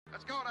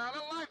Let's go now, a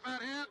little life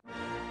out here.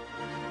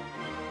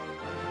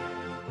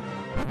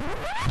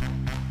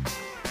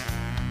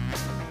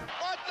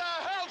 What the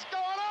hell's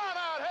going on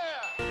out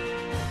here?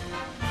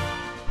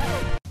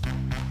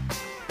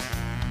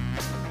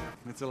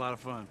 It's a lot of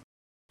fun.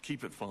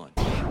 Keep it fun.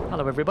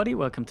 Hello, everybody.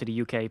 Welcome to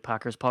the UK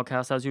Packers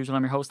podcast. As usual,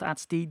 I'm your host at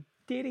Steve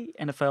Diddy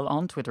NFL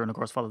on Twitter, and of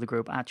course, follow the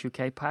group at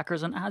UK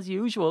Packers. And as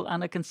usual,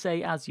 and I can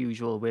say as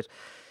usual with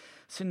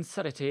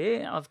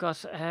sincerity, I've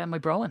got my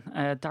broin,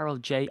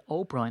 Daryl J.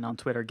 O'Brien on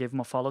Twitter. Give him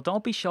a follow.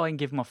 Don't be shy and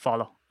give him a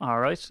follow. All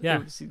right?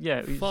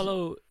 Yeah.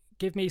 Follow.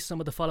 Give me some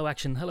of the follow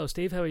action. Hello,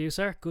 Steve. How are you,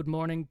 sir? Good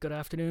morning, good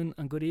afternoon,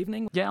 and good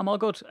evening. Yeah, I'm all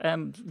good.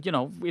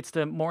 It's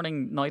the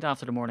morning, night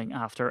after the morning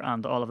after,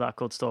 and all of that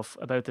good stuff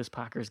about this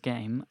Packers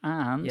game.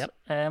 And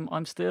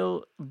I'm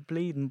still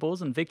bleeding,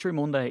 buzzing. Victory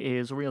Monday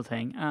is a real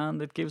thing, and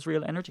it gives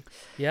real energy.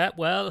 Yeah,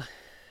 well,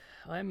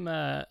 I'm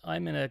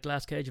in a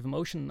glass cage of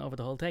emotion over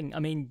the whole thing. I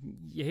mean,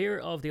 you hear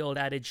of the old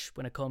adage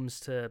when it comes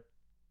to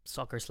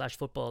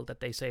soccer/football that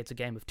they say it's a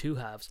game of two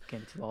halves.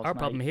 Our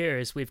problem here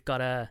is we've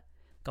got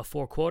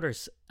four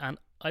quarters, and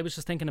I was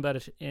just thinking about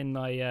it in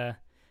my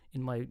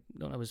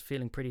I was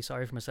feeling pretty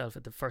sorry for myself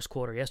at the first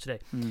quarter yesterday.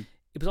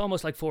 It was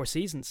almost like 4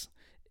 seasons,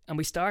 and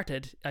we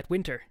started at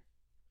winter,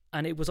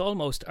 and it was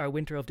almost our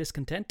winter of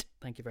discontent.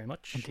 Thank you very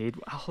much. Indeed.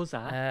 How's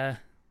that?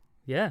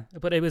 Yeah,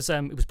 but it was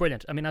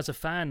brilliant. I mean, as a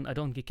fan, I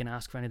don't think you can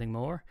ask for anything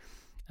more.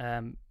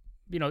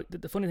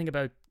 The funny thing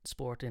about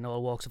sport in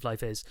all walks of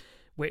life is,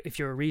 if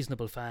you're a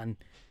reasonable fan,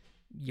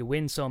 you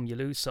win some, you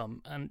lose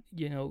some, and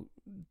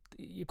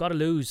you've got to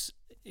lose.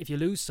 If you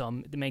lose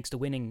some, it makes the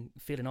winning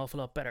feel an awful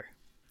lot better.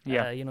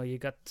 Yeah. You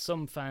got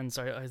some fans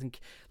I think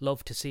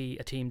love to see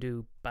a team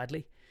do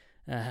badly,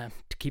 to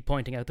keep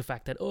pointing out the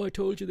fact that, I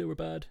told you they were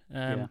bad.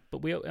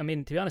 But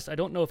to be honest, I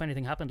don't know if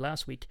anything happened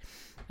last week.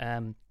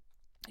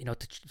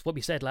 What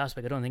we said last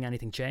week, I don't think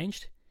anything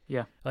changed.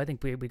 Yeah. I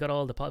think we got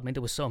all the.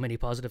 There was so many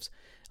positives.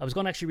 I was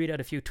going to actually read out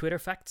a few Twitter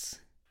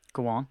facts.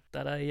 Go on.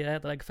 That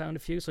I found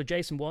a few. So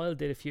Jason Wilde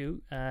did a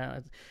few.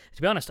 To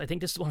be honest, I think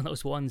this is one of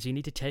those ones you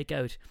need to take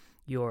out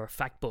your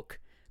fact book,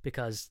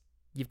 because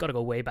you've got to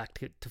go way back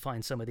to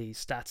find some of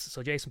these stats.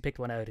 So Jason picked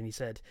one out, and he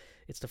said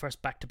it's the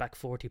first back-to-back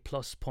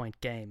 40-plus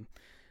point game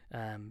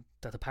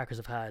that the Packers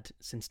have had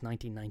since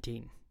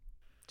 1919.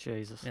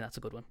 Jesus. Yeah, that's a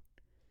good one.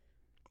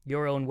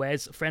 Your own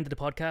Wes, friend of the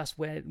podcast,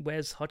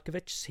 Wes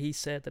Hotkovich, he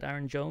said that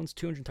Aaron Jones,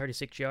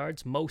 236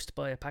 yards, most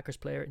by a Packers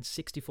player in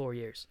 64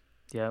 years.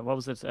 Yeah, what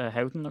was it,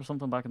 Houghton or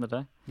something back in the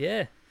day?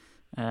 Yeah.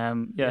 I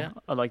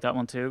like that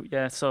one too.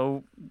 Yeah,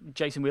 so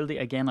Jason Wilde,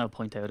 again, I'll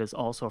point out, is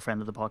also a friend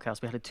of the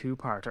podcast. We had a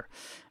 2-parter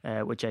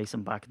with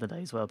Jason back in the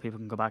day as well. People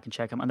can go back and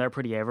check them, and they're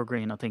pretty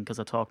evergreen, I think, because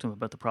I talked to him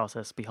about the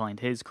process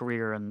behind his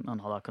career and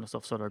all that kind of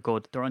stuff, so they're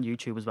good. They're on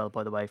YouTube as well,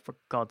 by the way. For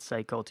God's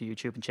sake, go to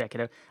YouTube and check it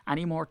out.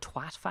 Any more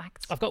twat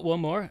facts? I've got one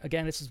more.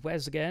 Again, this is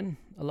Wes again.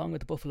 Along with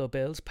the Buffalo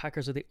Bills,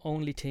 Packers are the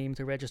only team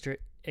to register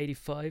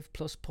 85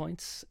 plus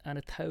points and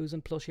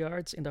 1,000 plus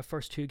yards in their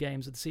first 2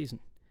 games of the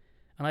season.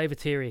 And I have a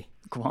theory.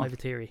 Go on. I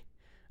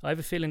have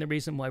a feeling the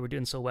reason why we're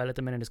doing so well at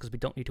the minute is because we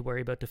don't need to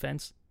worry about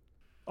defence.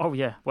 Oh,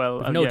 yeah.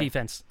 Well,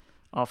 defence.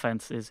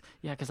 Offense is,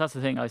 because that's the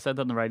thing. I said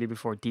that on the radio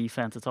before.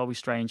 Defense, it's always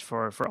strange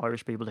for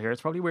Irish people to hear.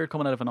 It's probably weird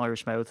coming out of an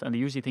Irish mouth, and they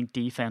usually think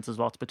defense is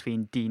what's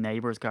between the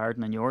neighbour's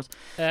garden and yours.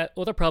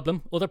 Other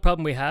problem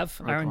we have,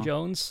 right, Aaron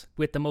Jones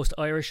with the most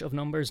Irish of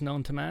numbers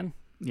known to man.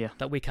 Yeah.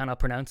 That we cannot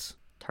pronounce.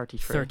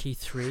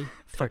 33.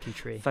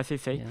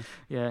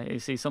 Yeah, you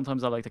see,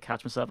 sometimes I like to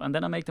catch myself, and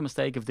then I make the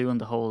mistake of doing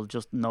the whole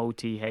just no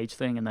TH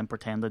thing and then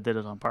pretend I did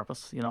it on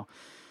purpose,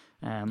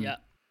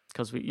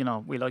 because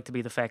we like to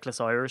be the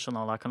feckless Irish and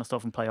all that kind of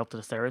stuff and play up to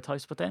the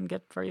stereotypes, but then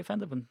get very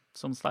offended when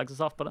someone slags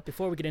us off. But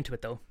before we get into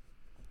it though,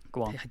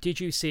 go on. Did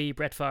you see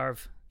Brett Favre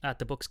at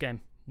the Bucs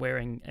game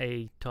wearing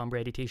a Tom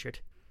Brady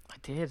t-shirt? I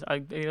did.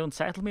 It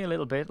unsettled me a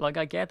little bit. Like,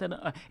 I get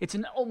that it's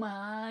an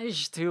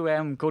homage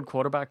to good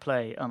quarterback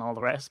play and all the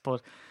rest,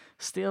 but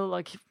still,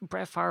 like,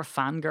 Brett Favre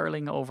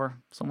fangirling over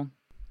someone,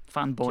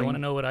 fanboying. Do you want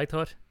to know what I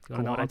thought? Go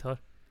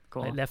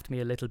on. It left me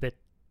a little bit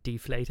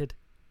deflated.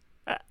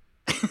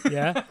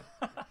 Yeah.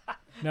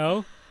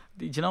 No.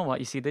 Do you know what?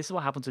 You see, this is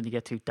what happens when you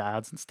get 2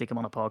 dads and stick them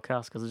on a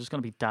podcast, because there's just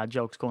going to be dad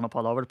jokes going up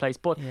all over the place.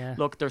 But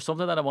look, there's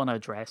something that I want to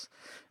address,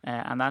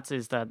 and that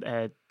is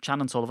that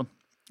Shannon Sullivan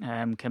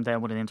came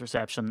down with an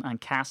interception, and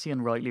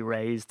Cassian rightly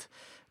raised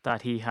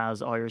that he has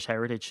Irish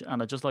heritage.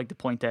 And I'd just like to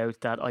point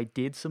out that I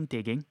did some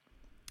digging,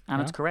 and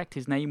it's correct.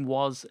 His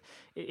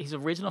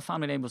original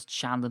family name was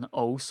Shandon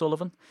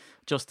O'Sullivan,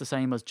 just the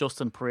same as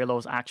Justin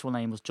Perillo's actual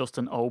name was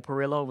Justin O.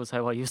 Perillo, was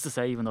how I used to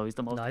say, even though he's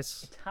the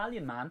most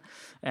Italian man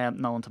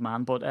known to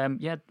man. But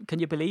can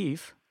you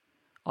believe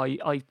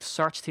I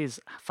searched his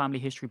family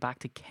history back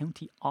to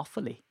County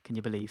Offaly? Can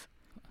you believe?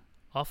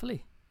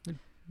 Offaly?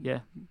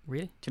 Yeah.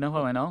 Really? Do you know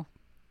how I know?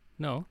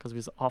 No. Because it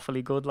was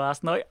awfully good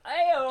last night.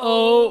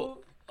 Oh.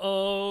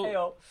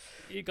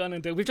 You're gonna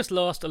do. We've just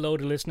lost a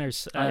load of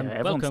listeners.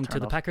 Welcome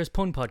to the Packers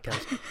Pun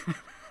Podcast.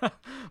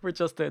 We're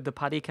just the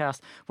Paddy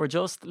cast. We're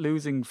just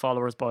losing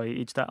followers by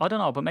each day. I don't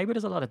know, but maybe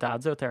there's a lot of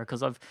dads out there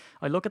because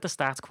I look at the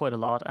stats quite a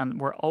lot, and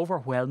we're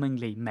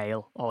overwhelmingly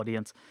male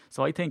audience.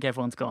 So I think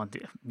everyone's gone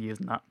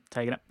using that,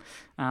 taking it,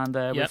 and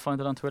we'll find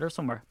it on Twitter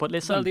somewhere. But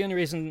listen, well, the only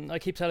reason I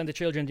keep telling the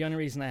children, the only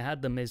reason I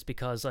had them is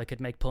because I could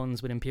make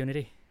puns with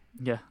impunity.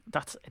 Yeah,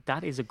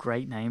 that is a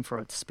great name for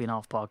a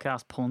spin-off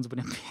podcast. Puns with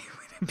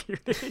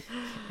impunity.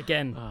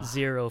 Again,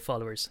 0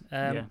 followers.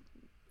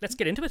 Let's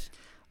get into it.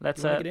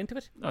 Let's get into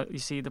it. You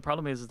see, the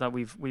problem is that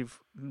we've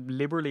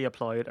liberally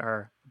applied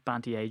our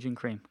anti-aging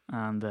cream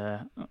and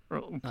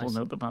pulling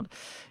out the band.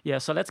 Yeah,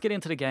 so let's get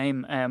into the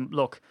game.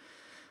 Look,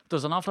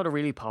 there's an awful lot of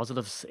really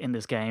positives in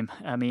this game.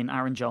 I mean,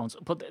 Aaron Jones.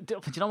 But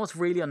you know what's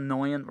really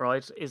annoying,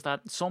 right, is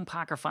that some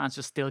Packer fans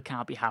just still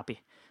can't be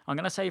happy. I'm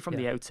going to say from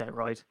the outset,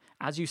 right,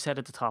 as you said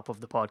at the top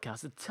of the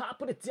podcast, the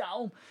top of the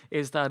dome,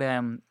 is that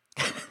I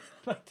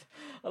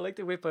like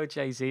to whip out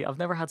Jay-Z. I've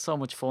never had so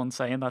much fun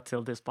saying that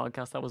till this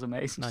podcast. That was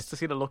amazing. Nice to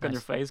see the look on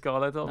your face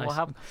going, I don't know what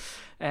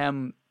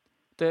happened.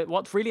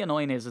 What's really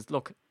annoying is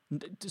look,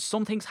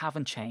 some things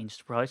haven't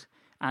changed, right?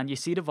 And you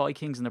see the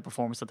Vikings and the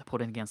performance that they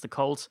put in against the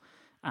Colts,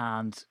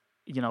 and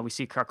you know, we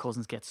see Kirk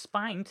Cousins get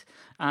spanked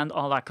and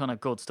all that kind of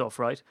good stuff,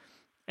 right?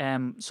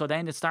 So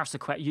then it starts to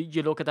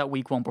you look at that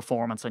week 1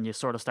 performance and you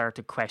sort of start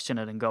to question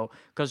it and go,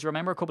 because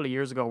remember a couple of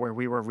years ago where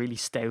we were really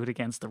stout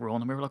against the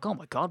run and we were like, oh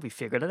my God, we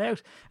figured it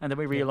out. And then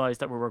we realised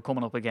that we were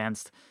coming up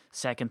against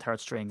second, third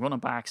string running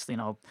backs. You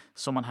know,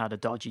 someone had a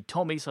dodgy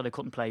tummy so they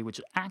couldn't play, which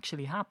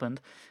actually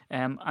happened.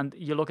 And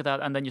you look at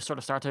that and then you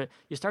start to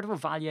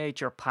evaluate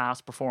your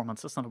past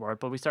performance. That's not a word,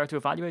 but we start to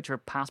evaluate your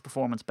past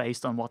performance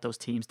based on what those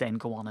teams then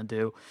go on and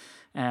do.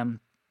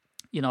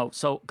 You know,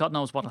 so God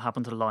knows what will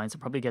happen to the Lions.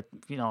 They'll probably get,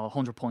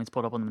 100 points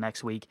put up on them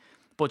next week.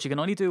 But you can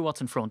only do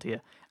what's in front of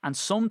you. And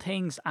some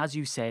things, as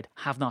you said,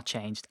 have not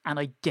changed. And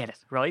I get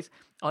it, right?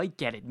 I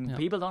get it. Yeah.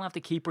 People don't have to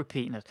keep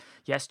repeating it.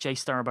 Yes, Jay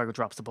Sternberger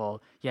drops the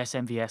ball. Yes,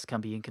 MVS can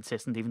be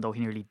inconsistent, even though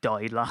he nearly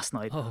died last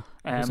night. Oh,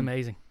 it was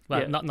amazing.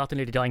 Well, not the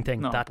nearly dying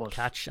thing. No, that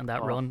catch and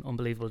that run,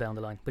 unbelievable down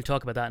the line. We'll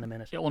talk about that in a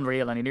minute.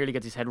 Unreal, and he nearly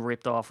gets his head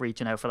ripped off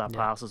reaching out for that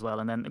pass as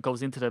well. And then it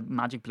goes into the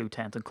magic blue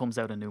tent and comes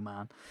out a new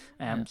man.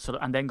 And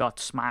then got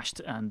smashed,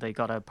 and they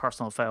got a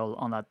personal foul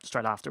on that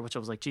straight after, which I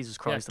was like, Jesus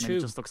Christ. It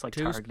just looks like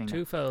targeting.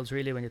 Two fouls,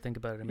 really, when you think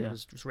about it. I mean, it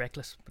was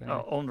reckless. But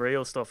anyway.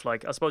 Unreal stuff.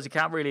 Like, I suppose you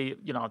can't really,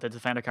 the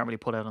defender can't really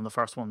put out on the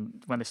first one.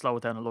 When they slow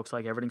it down, it looks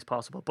like everything's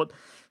possible. But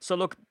so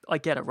look, I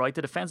get it, right?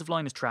 The defensive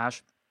line is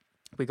trash.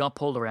 We got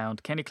pulled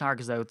around. Kenny Clark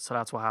is out, so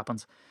that's what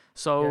happens.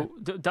 So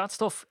that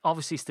stuff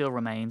obviously still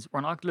remains.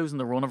 We're not losing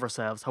the run of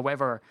ourselves.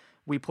 However,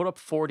 we put up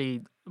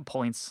 40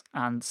 points,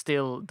 and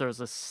still there's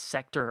a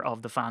sector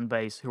of the fan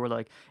base who are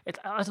like, I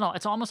don't know,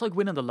 it's almost like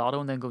winning the lotto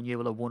and then going, yeah,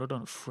 well, I won it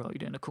on a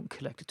Friday and I couldn't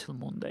collect it till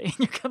Monday. And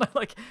you're kind of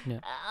like,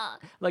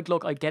 like,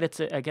 look, I get it's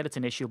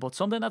an issue, but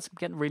something that's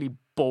getting really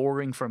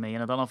boring for me,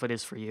 and I don't know if it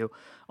is for you.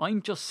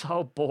 I'm just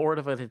so bored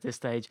of it at this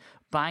stage,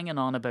 banging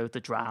on about the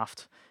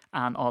draft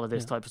and all of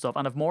this type of stuff.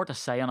 And I've more to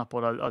say on it,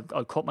 but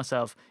I'll cut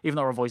myself, even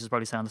though our voices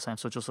probably sound the same,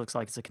 so it just looks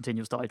like it's a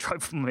continuous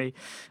diatribe from me.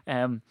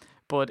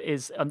 But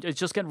it's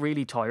just getting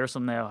really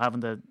tiresome now, having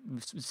to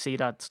see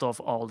that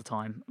stuff all the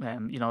time.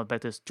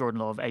 About this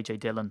Jordan Love, AJ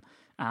Dillon.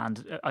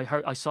 And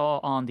I saw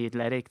on The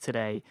Athletic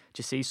today,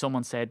 you see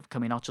someone said,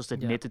 can we not just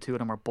admit the two of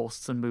them are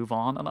busts and move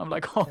on? And I'm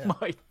like, oh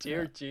my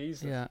dear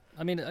Jesus. Yeah,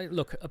 I mean,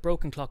 look, a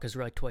broken clock is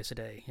right twice a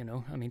day,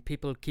 I mean,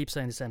 people keep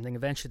saying the same thing.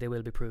 Eventually they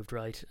will be proved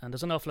right. And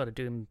there's an awful lot of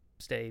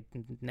doomsday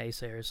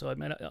naysayers. So I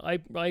mean,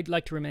 I'd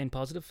like to remain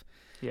positive.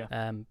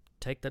 Yeah.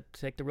 Take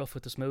the rough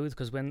with the smooth,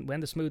 because when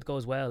the smooth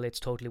goes well, it's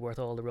totally worth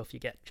all the rough you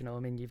get. I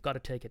mean, you've got to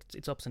take it.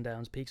 It's ups and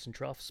downs, peaks and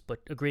troughs.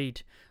 But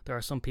agreed, there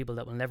are some people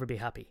that will never be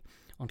happy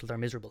until they're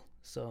miserable.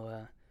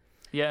 So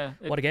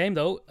what a game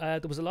though. There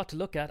was a lot to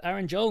look at.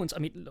 Aaron Jones. I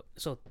mean,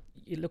 so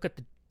you look at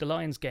the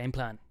Lions' game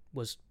plan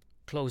was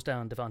close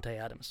down Devontae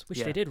Adams,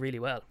 which they did really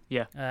well.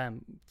 Yeah.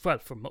 Well,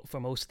 for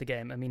most of the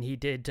game. I mean, he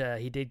did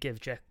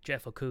give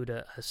Jeff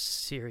Okudah a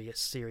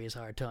serious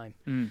hard time.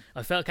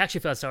 I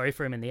actually felt sorry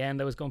for him in the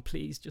end. I was going,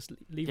 please just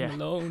leave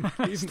him alone.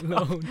 Leave him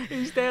alone.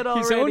 He's dead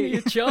already. He's only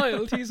a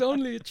child. He's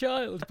only a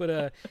child.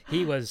 But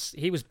he was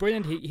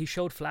brilliant. He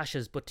showed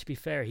flashes, but to be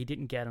fair, he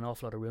didn't get an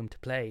awful lot of room to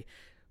play.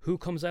 Who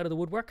comes out of the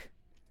woodwork?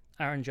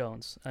 Aaron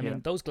Jones. I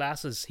mean, those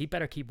glasses, he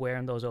better keep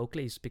wearing those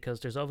Oakleys,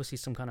 because there's obviously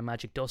some kind of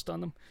magic dust on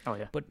them. Oh,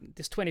 yeah. But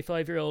this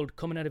 25-year-old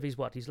coming out of his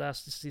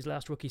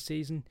last rookie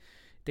season,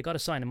 they got to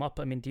sign him up.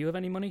 I mean, do you have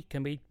any money?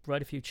 Can we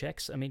write a few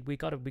checks? I mean, we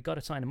got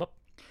to sign him up.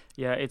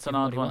 Yeah, it's an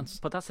odd one.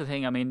 But that's the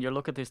thing. I mean, you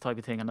look at this type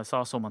of thing, and I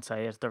saw someone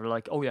say it. They were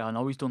like, oh, yeah, I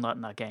know he's done that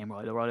in that game,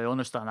 right? I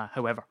understand that.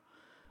 However,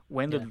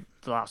 when did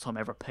the last time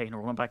ever paying a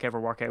running back ever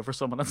work out for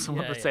someone? And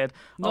someone said,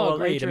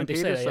 Adrian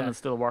Peterson is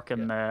still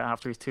working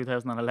after his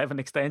 2011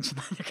 extension.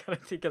 You kind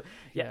of think,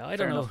 I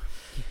don't know.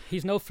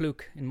 He's no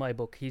fluke in my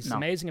book. He's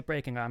amazing at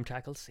breaking arm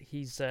tackles.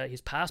 His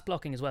pass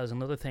blocking as well is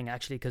another thing,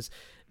 actually, because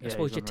I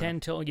suppose you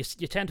tend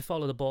to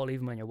follow the ball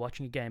even when you're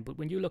watching a game. But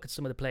when you look at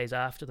some of the plays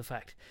after the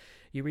fact,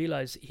 you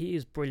realise he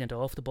is brilliant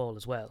off the ball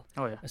as well.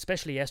 Oh yeah.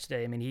 Especially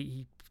yesterday. I mean,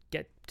 he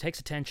takes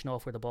attention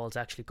off where the ball's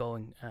actually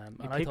going, and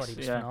I thought he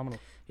was phenomenal.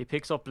 He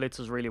picks up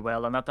blitzes really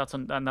well, and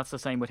that's the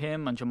same with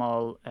him and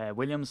Jamal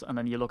Williams. And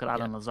then you look at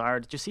Alan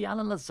Lazard. Did you see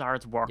Alan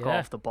Lazard's work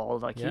off the ball?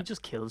 Like he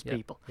just kills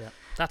people. Yeah,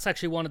 that's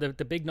actually one of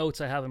the big notes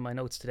I have in my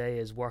notes today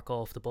is work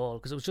off the ball,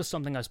 because it was just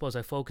something I suppose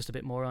I focused a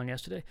bit more on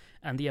yesterday,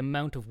 and the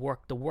amount of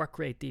work, the work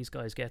rate these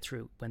guys get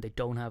through when they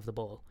don't have the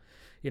ball.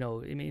 You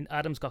know, I mean,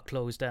 Adams got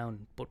closed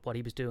down, but what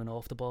he was doing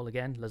off the ball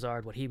again,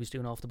 Lazard, what he was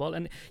doing off the ball.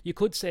 And you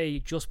could say,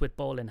 just with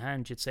ball in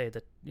hand, you'd say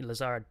that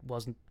Lazard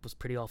was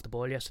pretty off the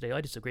ball yesterday. I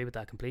disagree with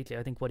that completely.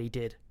 I think what he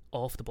did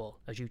off the ball,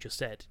 as you just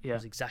said,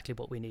 was exactly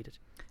what we needed.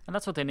 And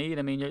that's what they need.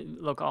 I mean,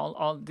 look,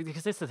 all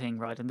because this is the thing,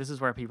 right? And this is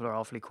where people are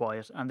awfully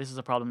quiet, and this is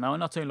a problem. Now, I'm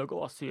not saying, look,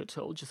 oh, see, I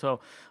told you so.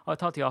 I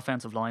thought the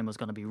offensive line was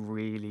going to be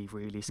really,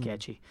 really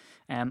sketchy,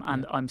 and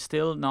I'm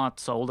still not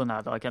sold on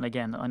that. Like, and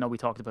again, I know we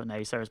talked about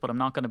naysayers, but I'm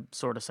not going to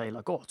sort of say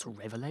like, oh, it's a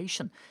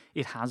revelation.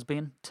 It has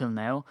been till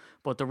now,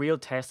 but the real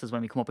test is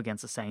when we come up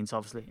against the Saints.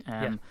 Obviously,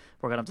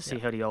 we're going to have to see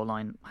how the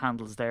O-line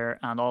handles there,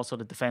 and also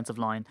the defensive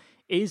line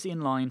is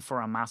in line for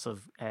a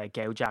massive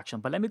gouge action.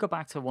 But let me go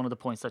back to one of the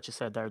points that you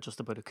said there just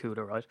about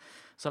Okudah, right?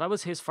 So that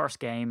was his first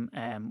game.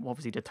 What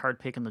was he, the third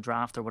pick in the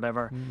draft or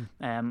whatever?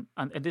 And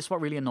this is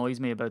what really annoys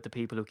me about the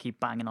people who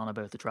keep banging on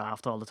about the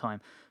draft all the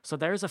time. So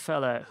there's a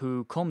fella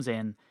who comes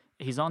in,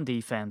 he's on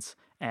defense,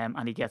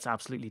 and he gets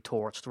absolutely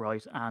torched,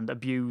 right, and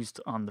abused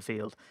on the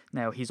field.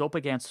 Now, he's up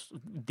against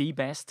the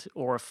best,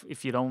 or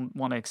if you don't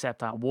want to accept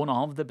that, one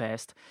of the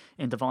best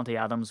in Davante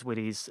Adams with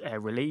his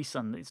release,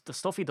 and the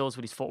stuff he does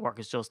with his footwork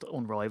is just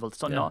unrivaled.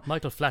 So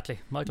Michael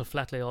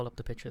Flatley all up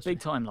the pitches. Big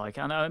time, like.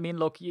 And I mean,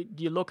 look,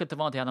 you look at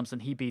Davante Adams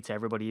and he beats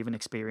everybody, even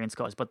experienced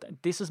guys. But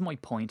this is my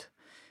point,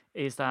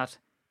 is that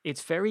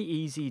it's very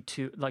easy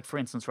to, like, for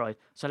instance, right,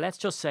 so let's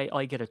just say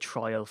I get a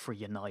trial for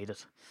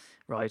United,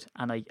 right,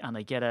 and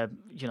I get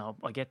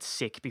I get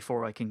sick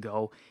before I can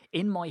go.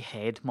 In my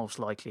head, most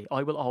likely,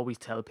 I will always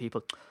tell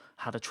people,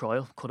 had a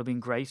trial, could have been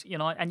great,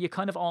 and you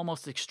kind of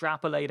almost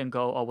extrapolate and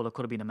go, oh, well, it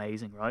could have been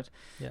amazing, right?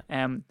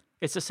 Yeah.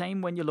 It's the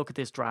same when you look at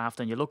this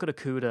draft and you look at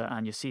Okudah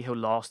and you see how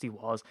lost he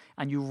was,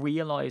 and you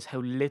realise how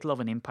little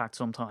of an impact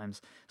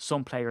sometimes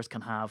some players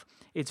can have.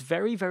 It's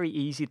very, very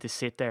easy to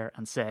sit there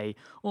and say,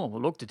 oh,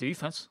 well, look, the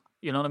defence.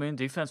 You know what I mean?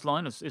 Defense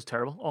line is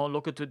terrible. Oh,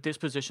 look at this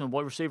position,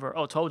 wide receiver.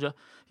 Oh, I told you.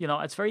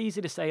 It's very easy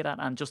to say that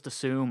and just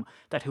assume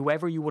that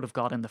whoever you would have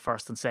got in the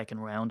first and second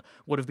round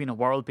would have been a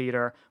world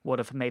beater, would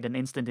have made an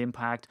instant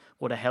impact,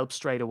 would have helped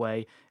straight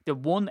away. The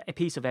one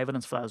piece of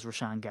evidence for that is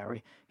Rashan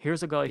Gary.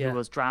 Here's a guy who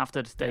was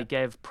drafted. They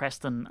gave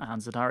Preston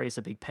and Zadarius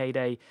a big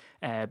payday.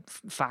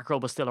 Fackrell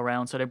was still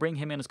around, so they bring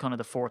him in as kind of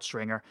the fourth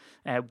stringer.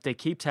 They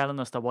keep telling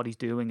us that what he's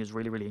doing is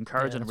really, really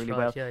encouraging and really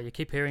well. Yeah, you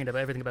keep hearing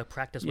about everything about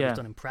practice. What he's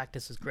done in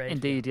practice is great.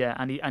 Indeed,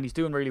 and he's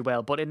doing really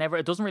well, but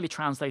it doesn't really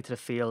translate to the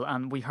field.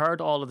 And we heard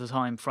all of the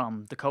time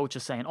from the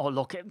coaches saying, oh,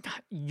 look,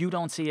 you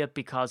don't see it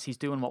because he's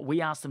doing what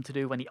we asked him to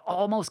do when he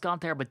almost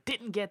got there but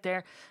didn't get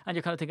there. And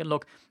you're kind of thinking,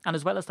 look, and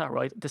as well as that,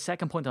 right, the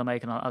second point I'll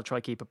make, and I'll try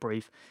to keep it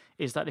brief,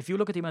 is that if you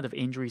look at the amount of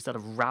injuries that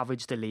have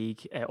ravaged the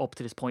league up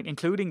to this point,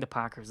 including the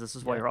Packers, this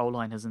is why your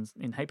O-line is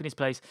in Halfpenny's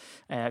place.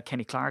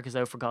 Kenny Clark is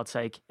out, for God's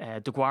sake.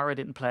 DeGuara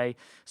didn't play.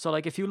 So,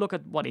 like, if you look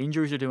at what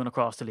injuries are doing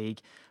across the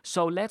league,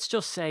 so let's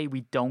just say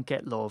we don't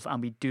get Love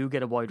and we do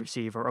get a wide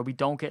receiver, or we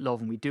don't get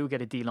Love and we do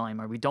get a D-line,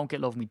 or we don't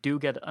get Love and we do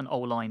get an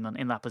O-lineman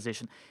in that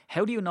position.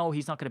 How do you know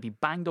he's not going to be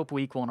banged up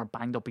week one or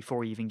banged up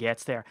before he even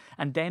gets there?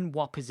 And then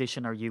what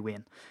position are you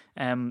in?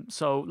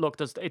 So look,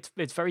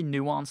 it's very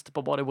nuanced,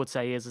 but what I would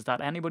say is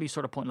that anybody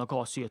sort of pointing like,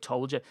 oh, see, I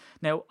told you.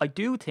 Now, I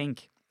do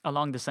think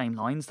along the same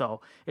lines,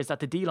 though, is that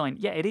the D-line,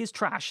 it is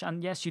trash,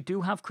 and yes, you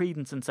do have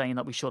credence in saying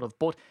that we should have,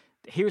 but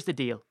here's the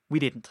deal. We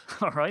didn't,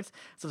 all right?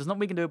 So there's nothing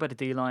we can do about the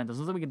D-line. There's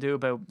nothing we can do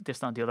about this,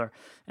 that, and the other.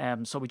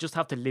 So we just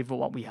have to live with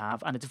what we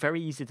have. And it's very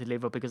easy to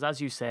live with because,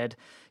 as you said,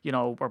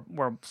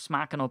 we're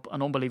smacking up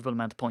an unbelievable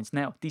amount of points.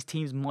 Now, these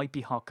teams might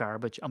be hot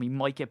garbage and we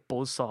might get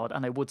buzzsawed.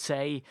 And I would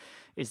say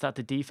is that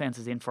the defense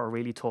is in for a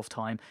really tough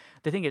time.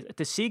 The thing is,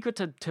 the secret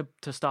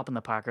to stopping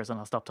the Packers, and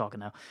I'll stop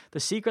talking now,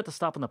 the secret to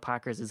stopping the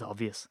Packers is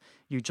obvious.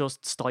 You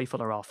just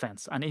stifle our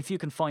offense. And if you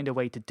can find a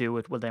way to do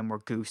it, well, then we're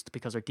goosed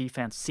because our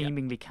defense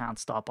seemingly can't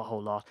stop a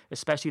whole lot,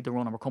 especially the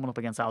run, and we're coming up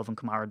against Alvin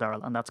Kamara,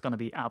 Darryl, and that's going to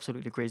be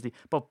absolutely crazy.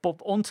 But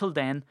until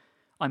then,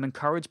 I'm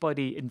encouraged by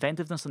the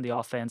inventiveness in the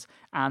offense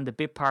and the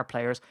bit part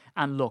players.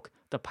 And look,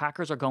 the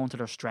Packers are going to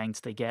their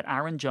strengths. They get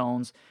Aaron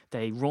Jones,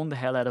 they run the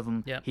hell out of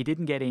him. He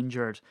didn't get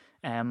injured,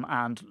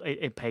 and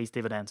it pays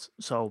dividends.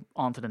 So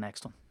on to the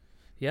next one.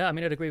 Yeah, I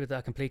mean, I'd agree with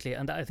that completely.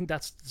 And I think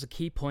that's a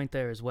key point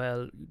there as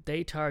well.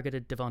 They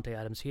targeted Davante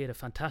Adams. He had a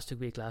fantastic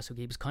week last week.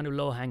 He was kind of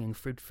low-hanging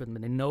fruit for them,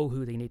 and they know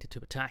who they needed to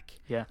attack.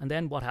 Yeah. And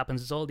then what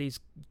happens is all these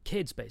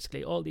kids,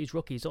 basically, all these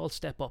rookies, all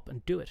step up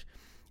and do it.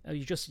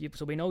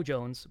 So we know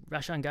Jones.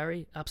 Rashan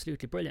Gary,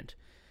 absolutely brilliant.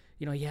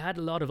 He had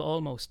a lot of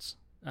almosts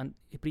and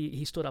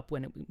he stood up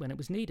when it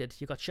was needed.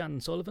 You got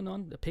Shannon Sullivan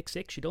on a pick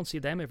six. You don't see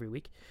them every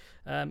week.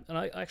 And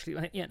I actually,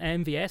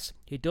 MVS,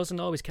 he doesn't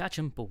always catch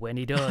him, but when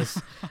he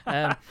does,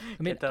 I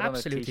mean,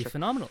 absolutely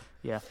phenomenal.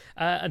 Yeah.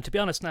 And to be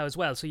honest now as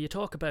well, so you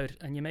talk about,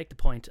 and you make the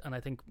point, and I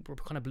think we're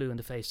kind of blue in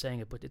the face saying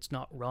it, but it's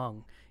not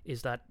wrong,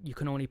 is that you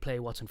can only play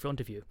what's in front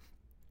of you.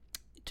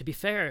 To be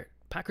fair,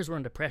 Packers were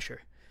under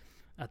pressure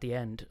at the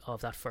end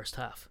of that first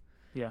half.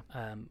 Yeah.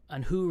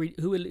 And who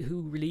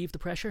relieved the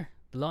pressure?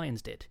 The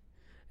Lions did.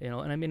 You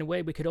know, and I mean, in a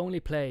way, we could only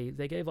play.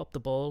 They gave up the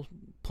ball,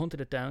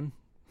 punted it down.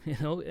 You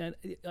know, and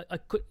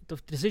the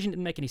decision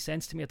didn't make any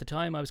sense to me at the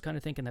time. I was kind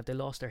of thinking, have they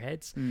lost their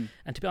heads? And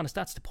to be honest,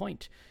 that's the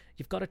point.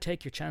 You've got to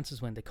take your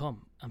chances when they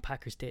come, and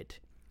Packers did.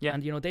 Yeah.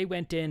 And you know, they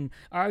went in.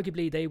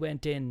 Arguably, they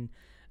went in,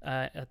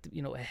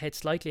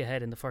 slightly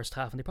ahead in the first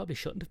half, and they probably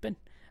shouldn't have been.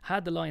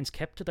 Had the Lions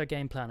kept to their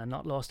game plan and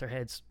not lost their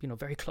heads, you know,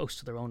 very close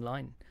to their own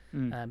line,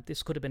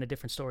 this could have been a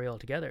different story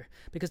altogether.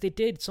 Because they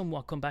did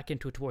somewhat come back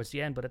into it towards the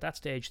end, but at that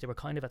stage they were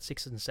kind of at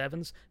 6s and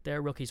 7s.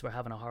 Their rookies were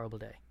having a horrible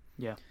day.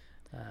 Yeah.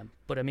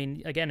 But I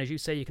mean, again, as you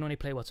say, you can only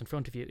play what's in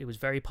front of you. It was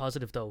very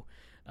positive, though.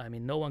 I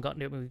mean, no one got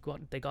near.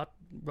 They got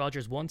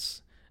Rodgers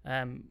once.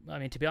 I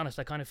mean, to be honest,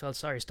 I kind of felt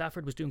sorry.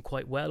 Stafford was doing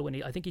quite well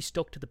when I think he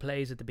stuck to the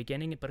plays at the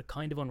beginning, but it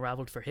kind of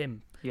unravelled for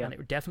him. Yeah. And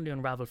it definitely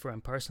unravelled for him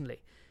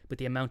personally with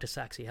the amount of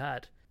sacks he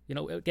had. You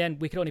know, again,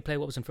 we could only play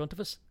what was in front of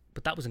us,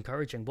 but that was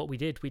encouraging. What we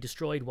did, we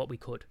destroyed what we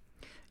could.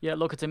 Yeah,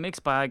 look, it's a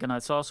mixed bag, and I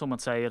saw someone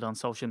say it on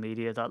social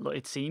media that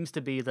it seems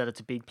to be that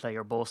it's a big play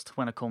or bust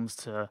when it comes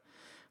to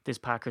this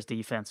Packers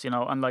defense, you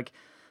know, and like,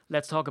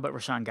 let's talk about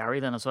Rashan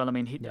Gary then as well. I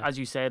mean, as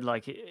you said,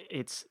 like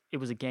it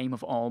was a game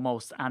of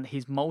almost, and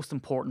his most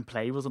important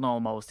play was an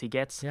almost. He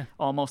gets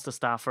almost to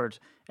Stafford.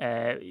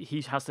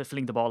 He has to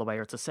fling the ball away,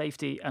 or it's a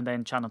safety, and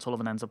then Shannon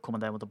Sullivan ends up coming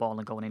down with the ball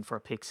and going in for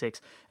a pick six.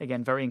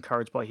 Again, very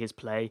encouraged by his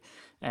play.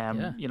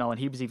 You know, and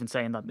he was even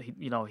saying that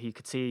he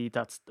could see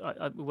that's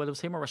well, it was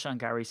him or Rashan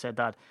Gary said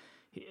that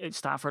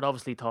Stafford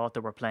obviously thought they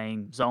were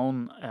playing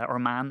zone or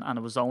man, and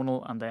it was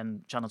zonal, and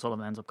then Shannon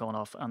Sullivan ends up going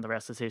off, and the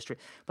rest is history.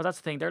 But that's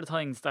the thing; they're the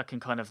things that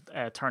can kind of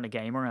turn a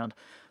game around.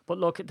 But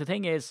look, the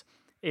thing is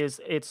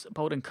it's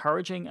both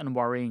encouraging and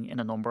worrying in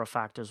a number of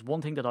factors.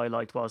 One thing that I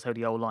liked was how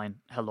the O-line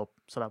held up,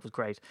 so that was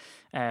great.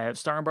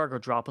 Sternberger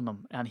dropping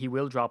them, and he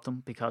will drop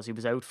them because he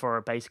was out for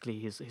basically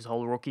his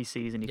whole rookie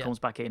season. He comes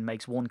back in,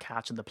 makes one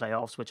catch in the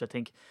playoffs, which I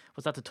think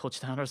was that the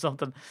touchdown or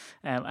something.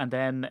 And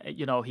then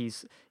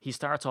he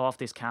starts off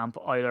this camp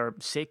either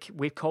sick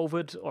with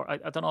COVID, or I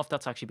don't know if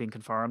that's actually been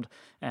confirmed.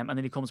 And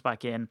then he comes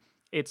back in.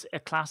 It's a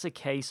classic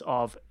case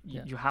of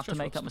you have to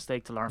make that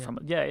mistake to learn from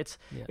it. Yeah,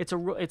 he's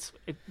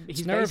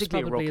nerves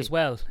basically probably a rookie as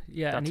well.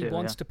 Yeah, that and he too,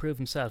 wants to prove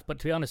himself. But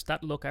to be honest,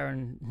 that look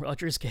Aaron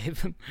Rodgers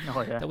gave him,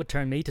 that would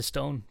turn me to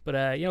stone.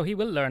 But he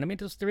will learn. I mean,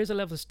 there is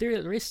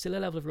still a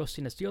level of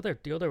rustiness. The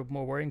other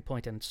more worrying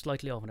point, and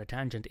slightly off on a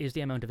tangent, is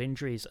the amount of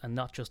injuries, and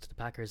not just to the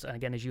Packers. And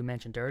again, as you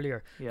mentioned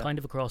earlier, kind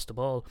of across the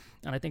ball,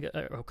 and I think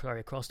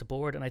across the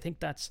board. And I think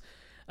that's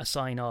a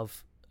sign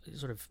of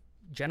sort of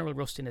general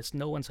rustiness.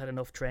 No one's had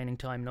enough training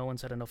time. No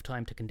one's had enough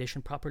time to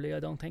condition properly,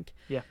 I don't think.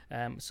 Yeah.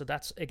 So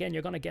that's, again,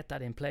 you're going to get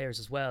that in players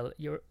as well.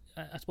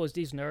 I suppose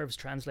these nerves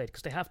translate,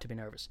 because they have to be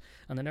nervous,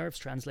 and the nerves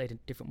translate in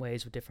different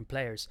ways with different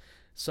players.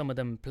 Some of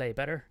them play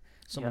better,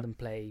 some of them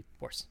play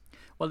worse.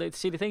 Well, the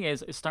thing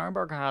is,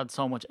 Sternberger had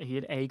so much, he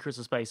had acres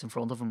of space in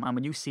front of him, and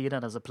when you see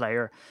that as a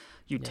player,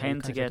 you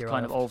tend to get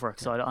kind of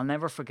overexcited. I'll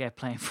never forget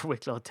playing for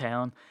Wicklow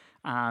Town.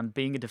 And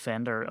being a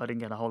defender, I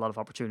didn't get a whole lot of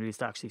opportunities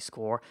to actually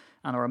score.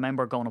 And I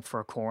remember going up for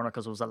a corner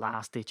because it was a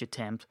last-ditch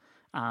attempt.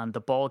 And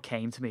the ball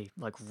came to me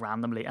like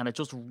randomly, and it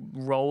just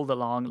rolled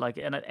along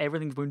and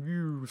everything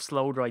went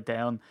slowed right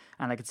down,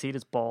 and I could see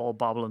this ball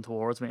bobbling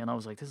towards me, and I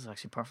was like, this is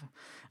actually perfect.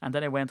 And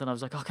then I went and I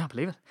was like, oh, I can't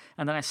believe it.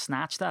 And then I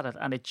snatched at it,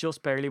 and it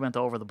just barely went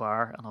over the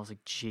bar, and I was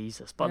like,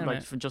 Jesus.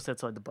 But from just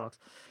outside the box,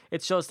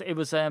 it's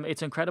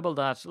incredible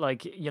that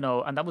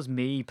and that was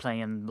me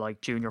playing like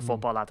junior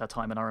football at that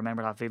time, and I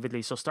remember that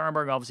vividly. So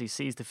Sternberg obviously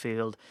sees the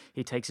field,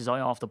 he takes his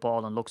eye off the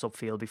ball and looks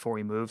upfield before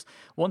he moves.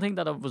 One thing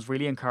that was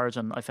really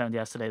encouraging I found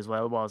yesterday as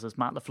well is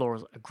Matt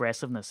LaFleur's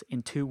aggressiveness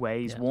in two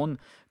ways. One,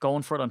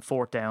 going for it on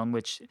fourth down,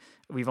 which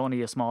we've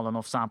only a small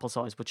enough sample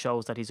size, but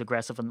shows that he's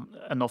aggressive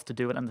enough to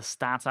do it, and the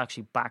stats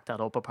actually back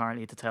that up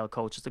apparently to tell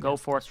coaches to go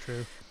for it. That's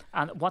true.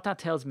 And what that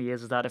tells me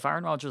is that if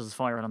Aaron Rodgers is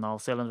firing on all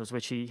cylinders,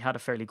 which he had a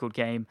fairly good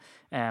game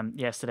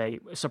yesterday,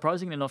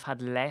 surprisingly enough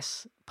had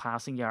less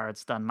passing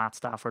yards than Matt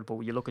Stafford, but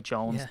when you look at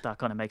Jones, that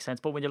kind of makes sense.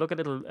 But when you look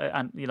at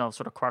little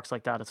sort of quirks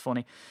like that, it's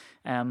funny.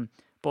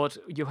 But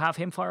you have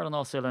him firing on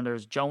all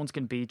cylinders. Jones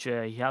can beat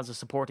you. He has a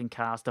supporting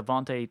cast.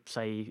 Devontae,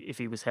 say, if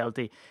he was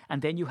healthy.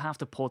 And then you have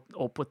to put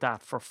up with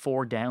that for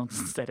 4 downs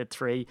instead of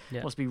 3.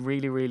 Must be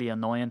really, really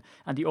annoying.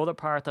 And the other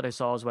part that I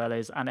saw as well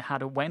is, and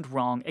had it went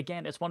wrong,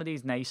 again, it's one of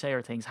these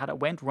naysayer things. Had it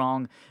went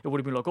wrong, it would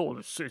have been like, oh,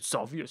 it's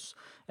obvious.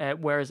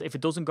 Whereas if it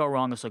doesn't go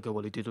wrong, it's like, oh,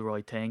 well, he did the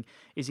right thing.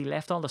 Is he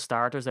left all the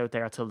starters out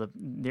there till the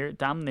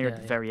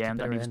very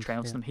end, and he was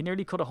trouncing them. He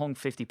nearly could have hung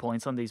 50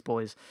 points on these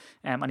boys,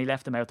 and he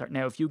left them out there.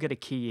 Now, if you get a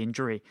key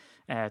injury, injury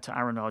to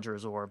Aaron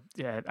Rodgers or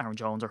Aaron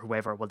Jones or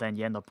whoever, well then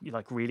you end up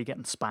like really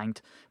getting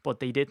spanked. But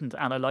they didn't,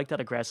 and I like that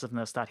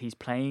aggressiveness that he's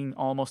playing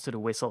almost to the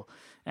whistle,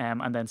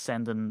 and then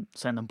sending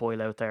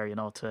Boyle out there, to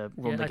run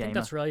the game. I think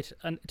that's right.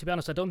 And to be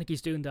honest, I don't think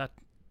he's doing that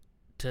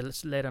to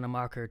lay down a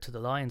marker to the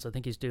Lions. I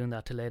think he's doing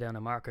that to lay down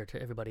a marker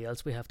to everybody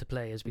else we have to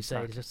play. As we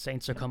say, the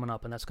Saints are coming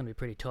up, and that's going to be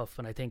pretty tough.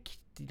 And I think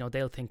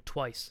they'll think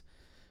twice,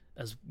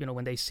 as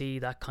when they see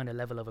that kind of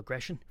level of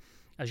aggression.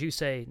 As you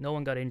say, no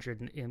one got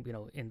injured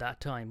in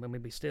that time. When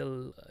we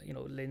still,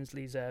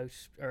 Lindsley's out,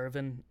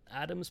 Irvin,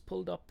 Adams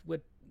pulled up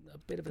with a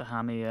bit of a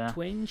hammy,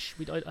 twinge.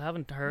 I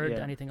haven't heard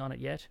anything on it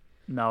yet.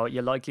 No,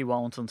 you likely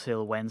won't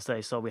until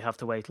Wednesday, so we have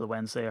to wait till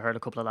Wednesday. I heard a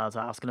couple of lads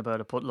asking about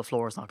it, but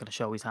LaFleur's not going to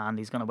show his hand.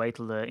 He's going to wait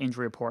till the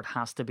injury report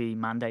has to be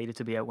mandated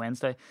to be out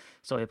Wednesday,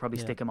 so he'll probably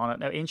stick him on it.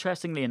 Now,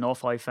 interestingly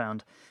enough, I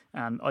found,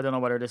 and I don't know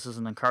whether this is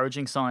an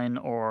encouraging sign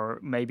or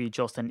maybe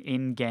just an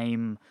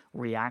in-game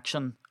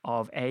reaction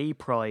of A,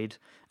 pride,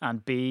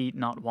 and B,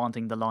 not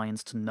wanting the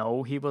Lions to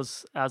know he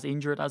was as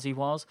injured as he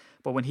was.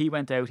 But when he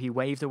went out, he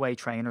waved away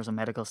trainers and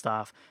medical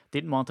staff,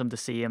 didn't want them to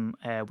see him.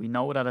 We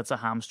know that it's a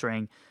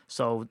hamstring,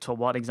 so to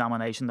what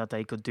examination that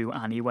they could do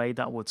anyway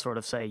that would sort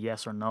of say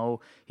yes or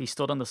no. He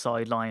stood on the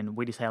sideline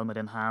with his helmet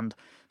in hand.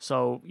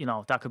 So,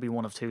 that could be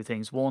one of two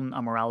things. One,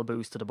 a morale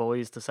boost to the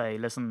boys to say,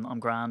 listen, I'm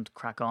grand,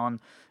 crack on.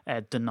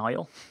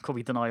 Denial, could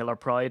be denial or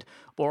pride.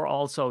 Or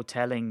also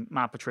telling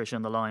Matt Patricia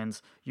and the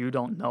Lions, you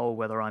don't know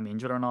whether I'm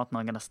injured or not, and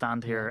I'm going to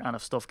stand here, and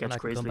if stuff gets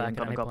grisly, I'm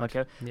going to go back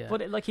out. Yeah.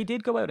 But he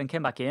did go out and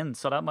came back in,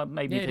 so that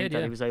made me think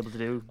that he was able to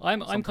do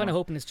I'm kind of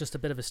hoping it's just a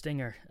bit of a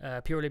stinger,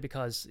 purely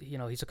because,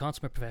 he's a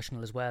consummate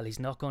professional as well. He's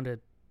not going to,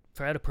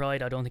 for out of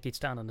pride, I don't think he'd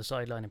stand on the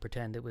sideline and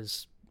pretend it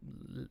was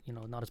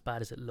not as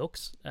bad as it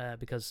looks,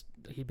 because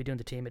he'd be doing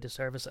the team a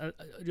disservice.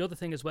 The other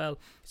thing as well,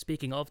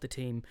 speaking of the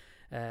team,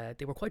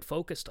 they were quite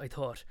focused. I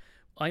thought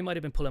I might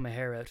have been pulling my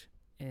hair out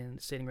in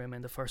the sitting room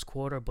in the first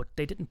quarter, but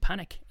they didn't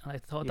panic, and I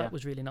thought that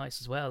was really nice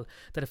as well.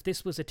 That if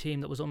this was a team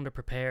that was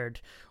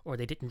underprepared or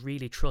they didn't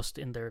really trust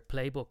in their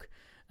playbook,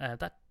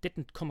 that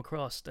didn't come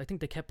across. I think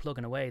they kept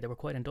plugging away. They were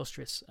quite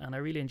industrious, and I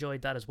really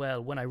enjoyed that as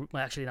well. When I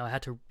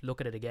had to look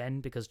at it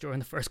again, because during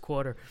the first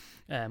quarter,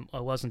 I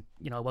wasn't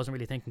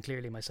really thinking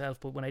clearly myself.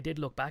 But when I did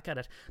look back at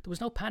it, there was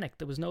no panic.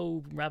 There was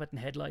no rabbit in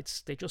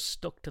headlights. They just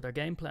stuck to their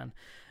game plan.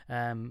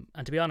 And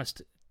to be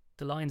honest,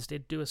 the Lions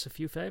did do us a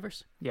few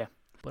favours. Yeah.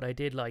 But I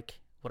did like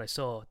what I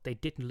saw. They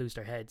didn't lose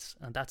their heads,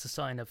 and that's a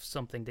sign of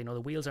something. They know the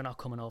wheels are not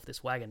coming off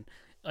this wagon.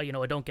 I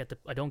don't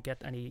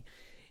get any.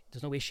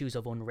 There's no issues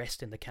of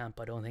unrest in the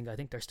camp. I don't think. I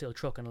think they're still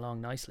trucking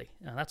along nicely,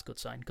 and that's a good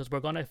sign, because we're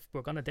gonna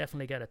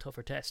definitely get a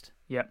tougher test.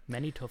 Yeah,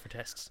 many tougher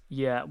tests.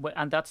 Yeah,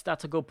 and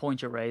that's a good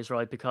point you raised,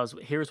 right? Because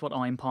here's what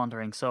I'm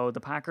pondering. So the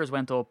Packers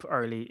went up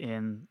early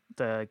in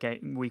the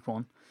game, week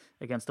 1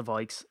 against the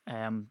Vikes,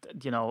 and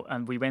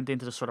we went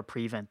into the sort of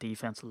prevent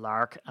defense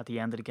lark at the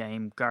end of the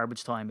game,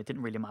 garbage time. It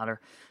didn't really matter.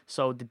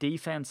 So the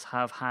defense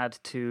have had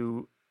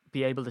to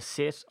be able to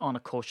sit on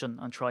a cushion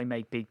and try and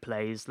make big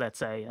plays, let's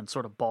say, and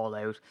sort of ball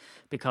out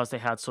because they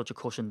had such a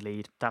cushioned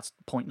lead. That's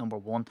point number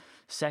one.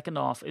 Second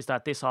off is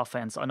that this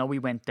offense, I know we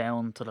went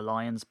down to the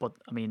Lions, but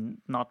I mean,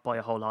 not by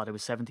a whole lot. It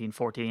was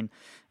 17-14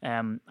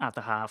 at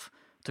the half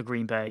to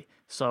Green Bay.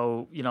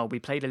 So, we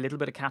played a little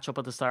bit of catch up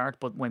at the start,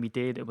 but when we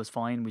did, it was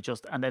fine.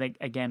 And then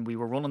again, we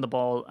were running the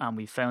ball and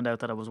we found out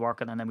that it was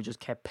working, and then we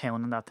just kept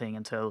pounding that thing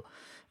until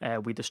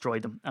we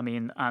destroyed them. I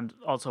mean, and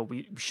also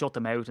we shut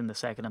them out in the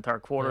second and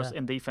third quarters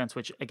in defense,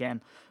 which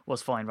again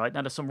was fine, right?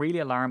 Now, there's some really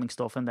alarming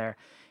stuff in there.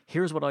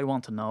 Here's what I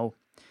want to know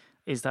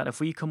is that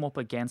if we come up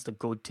against a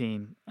good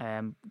team,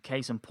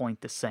 case in point,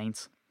 the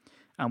Saints,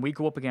 and we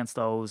go up against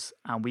those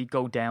and we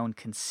go down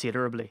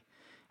considerably,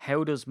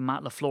 how does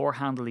Matt LaFleur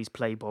handle his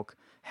playbook?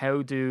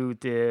 How do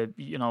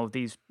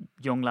these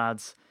young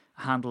lads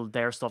handle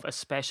their stuff,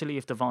 especially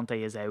if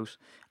Devontae is out,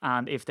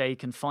 and if they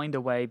can find a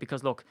way?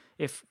 Because look,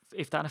 if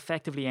that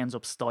effectively ends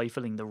up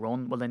stifling the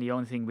run, well, then the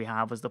only thing we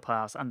have is the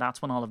pass, and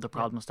that's when all of the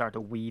problems start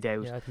to weed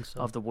out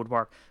of the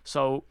woodwork.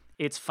 So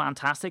it's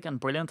fantastic and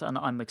brilliant, and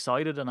I'm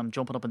excited, and I'm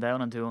jumping up and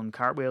down and doing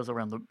cartwheels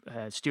around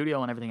the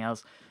studio and everything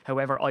else.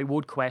 However, I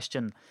would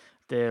question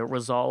the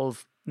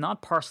resolve,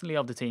 not personally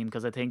of the team,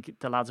 because I think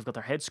the lads have got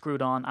their heads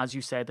screwed on. As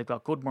you said, they've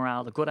got good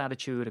morale, a good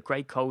attitude, a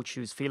great coach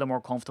who's feeling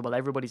more comfortable.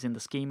 Everybody's in the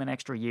scheme an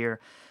extra year,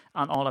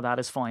 and all of that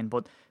is fine.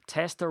 But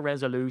test their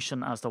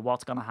resolution as to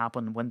what's going to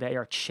happen when they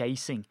are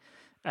chasing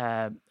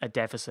a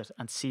deficit,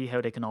 and see how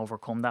they can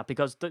overcome that.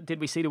 Because did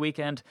we see the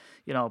weekend,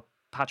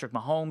 Patrick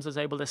Mahomes is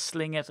able to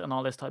sling it and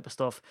all this type of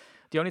stuff.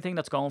 The only thing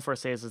that's going for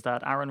us is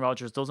that Aaron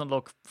Rodgers doesn't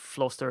look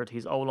flustered.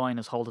 His O-line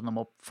is holding him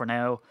up for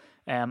now,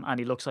 and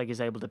he looks like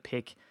he's able to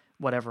pick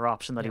whatever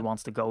option that he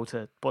wants to go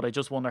to. But I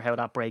just wonder how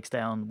that breaks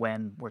down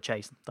when we're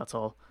chasing. That's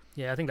all.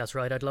 Yeah, I think that's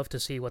right. I'd love to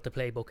see what the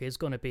playbook is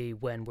going to be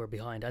when we're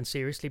behind, and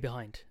seriously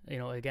behind.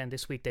 Again,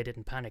 this week they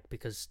didn't panic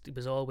because it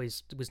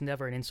was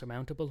never an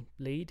insurmountable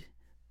lead.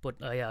 But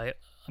I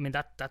mean,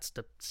 that's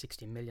the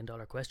 $60 million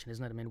question,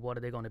 isn't it? I mean, what are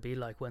they going to be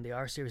like when they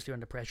are seriously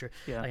under pressure?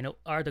 Yeah. I know,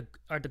 are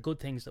the good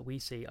things that we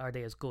see, are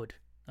they as good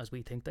as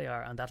we think they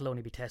are, and that'll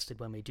only be tested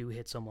when we do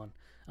hit someone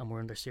and we're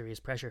under serious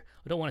pressure.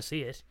 I don't want to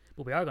see it,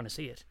 but we are going to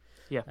see it.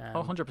 Yeah,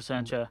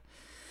 100%, yeah.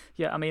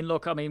 Yeah, I mean,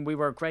 look, we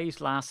were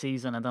great last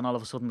season, and then all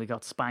of a sudden we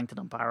got spanked and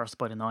embarrassed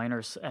by the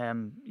Niners.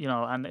 You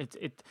know, and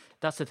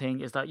that's the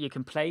thing, is that you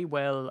can play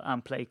well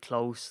and play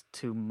close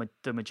to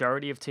the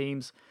majority of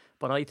teams,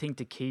 but I think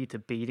the key to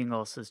beating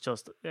us is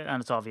just,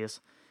 and it's obvious,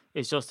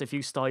 is just if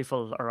you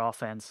stifle our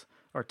offense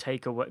or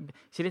take away.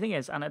 See, the thing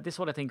is, and this is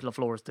what I think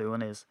LaFleur's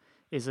doing is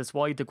it's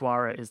why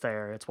DeGuara is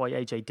there. It's why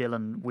AJ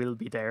Dillon will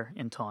be there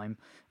in time.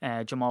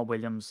 Jamal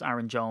Williams,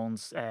 Aaron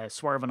Jones,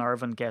 Swervin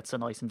Irvin gets a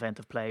nice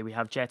inventive play. We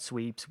have jet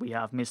sweeps. We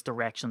have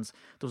misdirections.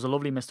 There was a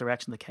lovely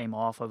misdirection that came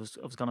off. I was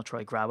going to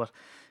try grab it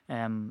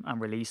and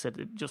release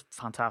it. Just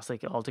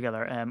fantastic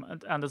altogether.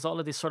 And there's all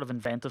of this sort of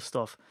inventive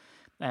stuff.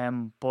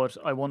 But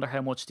I wonder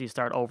how much do you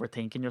start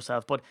overthinking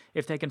yourself. But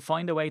if they can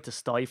find a way to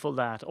stifle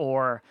that,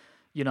 or,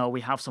 you know,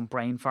 we have some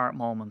brain fart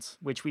moments,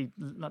 which we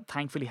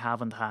thankfully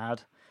haven't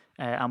had,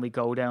 and we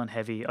go down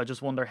heavy, I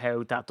just wonder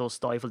how that does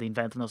stifle the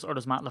inventiveness. Or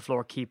does Matt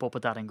LaFleur keep up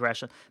with that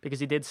aggression?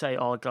 Because he did say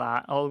all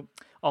gas, no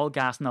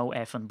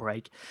effing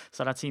break.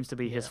 So that seems to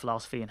be his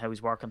philosophy and how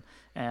he's working.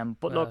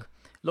 But look,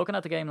 looking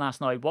at the game last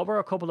night, what were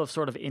a couple of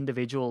sort of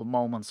individual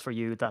moments for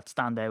you that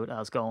stand out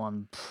as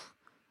going,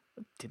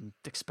 didn't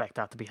expect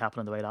that to be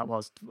happening the way that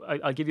was?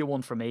 I'll give you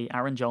one for me.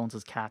 Aaron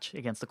Jones's catch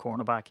against the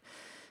cornerback.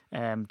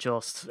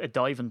 Just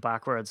diving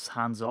backwards,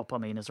 hands up. I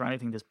mean, is there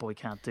anything this boy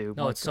can't do?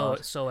 No, it's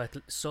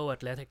so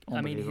athletic. I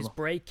mean, his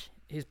break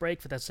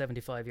for that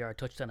 75-yard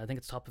touchdown, I think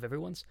it's top of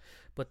everyone's.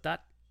 But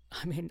that,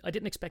 I mean, I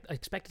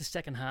expected the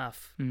second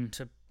half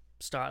to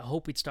start. I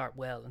hope we'd start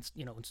well and,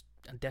 you know,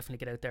 and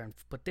definitely get out there.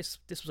 But this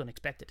was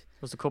unexpected.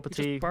 Was the cup of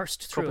tea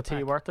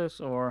worth it,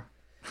 or?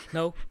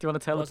 No. Do you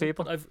want to tell the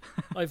people?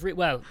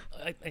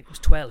 It was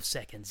 12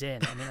 seconds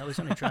in. I mean, I was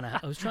only trying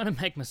to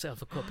make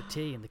myself a cup of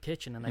tea in the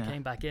kitchen, and I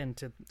came back in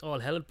to all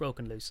hell had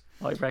broken loose.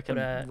 I reckon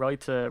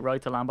right to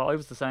Lambo. I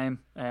was the same.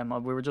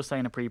 We were just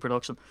saying in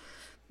pre-production.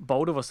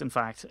 Both of us, in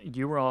fact,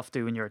 you were off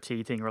doing your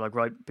tea thing. You were like,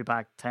 right, be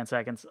back 10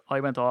 seconds. I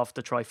went off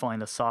to try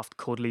find a soft,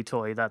 cuddly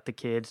toy that the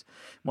kid,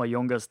 my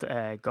youngest,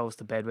 goes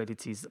to bed with.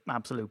 It's his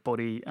absolute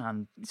buddy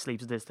and he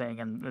sleeps with this thing,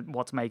 and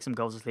what makes him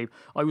go to sleep.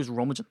 I was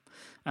rummaging,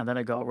 and then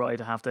I got,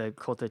 right, I have to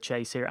cut the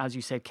chase here. As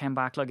you said, came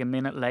back like a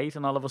minute late,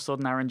 and all of a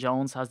sudden Aaron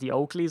Jones has the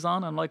Oakleys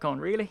on. I'm like, going,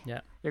 really?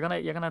 Yeah. You're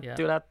gonna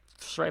do that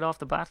straight off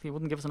the bat? You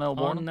wouldn't give us an old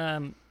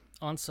warning?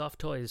 On soft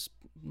toys,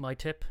 my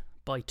tip,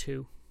 buy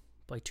two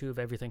of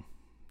everything.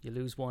 You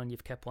lose one,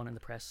 you've kept one in the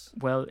press.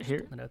 Well,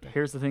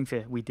 here's the thing for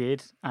you. We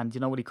did, and you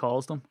know what he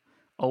calls them?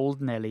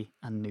 Old Nelly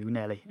and New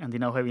Nelly. And do you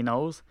know how he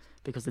knows?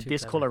 Because the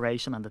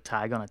discoloration and the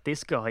tag on it.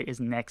 This guy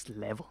is next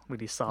level with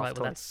his soft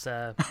toys.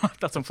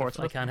 That's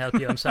unfortunate. I can't help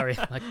you. I'm sorry.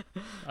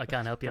 I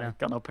can't help you now.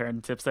 Got no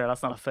parenting tips there.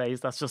 That's not a phase.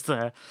 That's just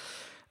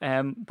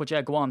but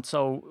yeah, go on.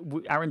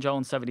 So Aaron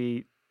Jones,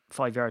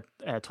 75-yard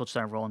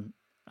touchdown run.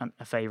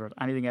 A favourite.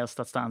 Anything else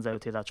that stands out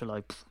to you that you're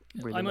like,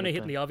 really? I'm only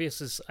hitting the obvious.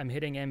 Is I'm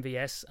hitting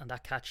MVS and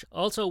that catch.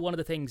 Also, one of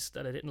the things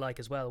that I didn't like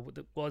as well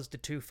was the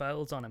two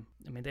fouls on him.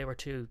 I mean, they were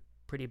two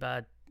pretty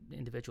bad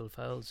individual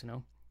fouls, you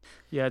know.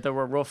 Yeah, they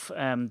were rough.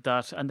 And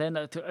then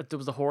there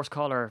was the horse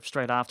collar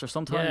straight after.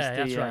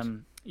 Sometimes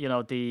you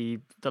know, the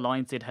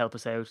lines did help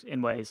us out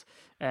in ways.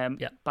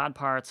 Bad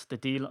parts. The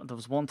deal. There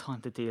was one time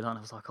the deal, and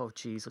I was like, oh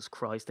Jesus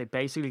Christ! They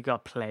basically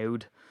got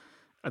ploughed.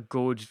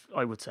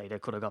 I would say they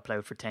could have got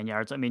ploughed for 10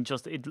 yards. I mean,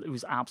 just it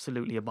was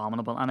absolutely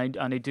abominable. And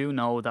I do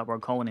know that we're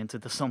going into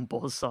some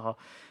buzzsaw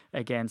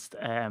against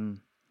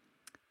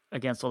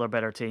other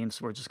better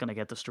teams. We're just going to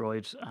get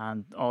destroyed,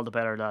 and all the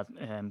better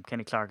that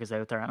Kenny Clark is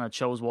out there, and it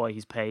shows why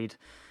he's paid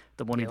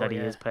the money that he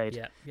is paid.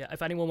 Yeah.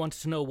 If anyone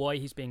wants to know why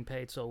he's being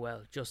paid so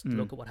well, just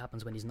look at what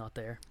happens when he's not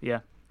there.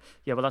 Yeah,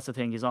 well, that's the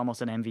thing. He's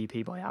almost an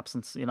MVP by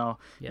absence. You know,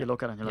 you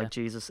look at it and you're like,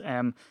 Jesus.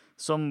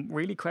 Some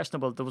really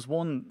questionable. There was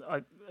one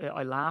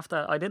I laughed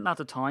at. I didn't at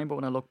the time, but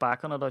when I look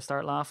back on it, I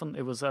start laughing.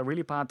 It was a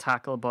really bad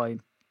tackle by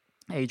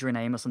Adrian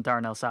Amos and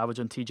Darnell Savage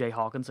and TJ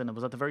Hawkinson. It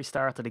was at the very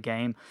start of the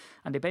game,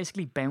 and they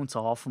basically bounce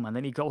off him, and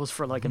then he goes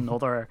for like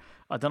another,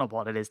 I don't know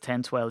what it is,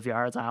 10, 12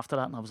 yards after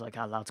that, and I was like,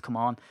 lads, come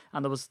on.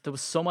 And there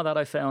was some of that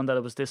I found that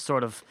it was this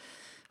sort of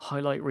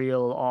highlight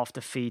reel off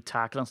the feet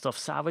tackle and stuff.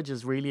 Savage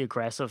is really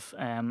aggressive,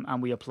 and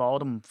we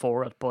applaud him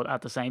for it, but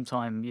at the same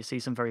time you see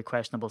some very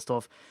questionable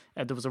stuff.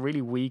 There was a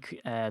really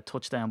weak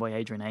touchdown by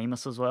Adrian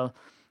Amos as well,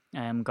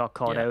 got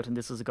caught out, and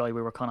this is a guy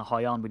we were kind of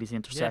high on with his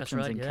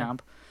interceptions in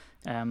camp.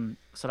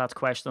 So that's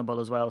questionable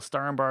as well.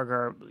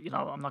 Sternberger, you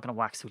know, I'm not going to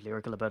wax too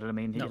lyrical about it. I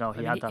mean, he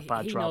had that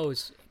bad drop.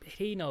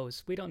 He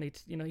knows. We don't need,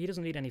 he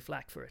doesn't need any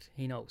flack for it.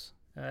 He knows.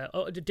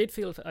 I did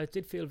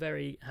feel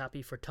very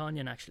happy for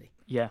Tonyan actually.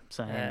 Yeah,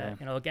 same.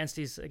 You know, against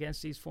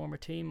his former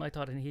team, I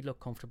thought he looked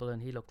comfortable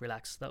and he looked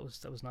relaxed. That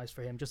was nice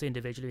for him, just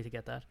individually to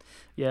get that.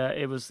 Yeah,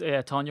 it was.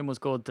 Tonyan was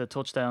good. The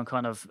touchdown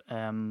kind of,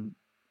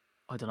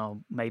 I don't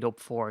know, made up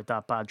for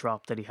that bad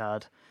drop that he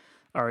had.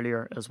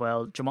 earlier as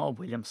well. Jamal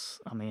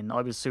Williams, I mean,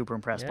 I was super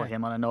impressed by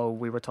him, and I know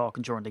we were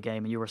talking during the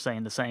game and you were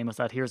saying the same, as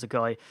that here's a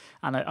guy,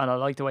 and I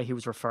like the way he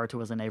was referred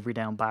to as an every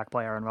down back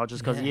by Aaron Rodgers,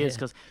 because he is,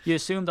 because you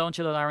assume, don't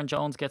you, that Aaron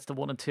Jones gets the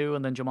 1 and 2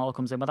 and then Jamal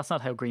comes in, but that's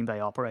not how Green Bay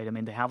operate. I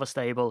mean, they have a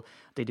stable,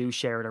 they do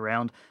share it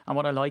around, and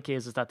what I like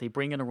is that they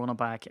bring in a running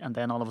back and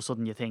then all of a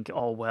sudden you think,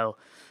 oh well,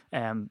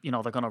 you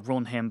know, they're going to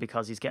run him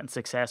because he's getting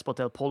success, but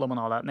they'll pull him and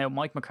all that. Now,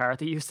 Mike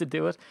McCarthy used to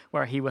do it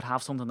where he would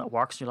have something that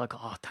works and you're like,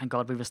 oh, thank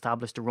God we've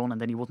established a run, and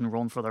then he wouldn't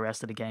run for the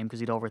rest of the game because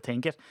he'd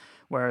overthink it.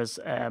 Whereas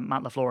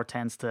Matt LaFleur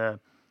tends to,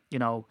 you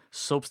know,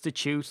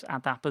 substitute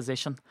at that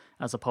position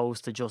as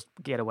opposed to just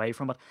get away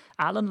from it.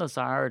 Alan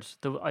Lazard,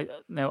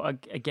 now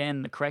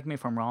again, correct me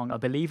if I'm wrong, I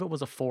believe it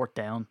was a 4th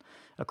down,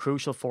 a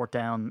crucial 4th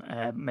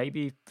down,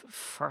 maybe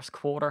first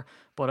quarter,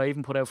 but I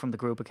even put out from the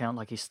group account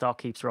like his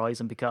stock keeps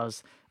rising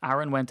because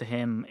Aaron went to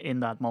him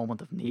in that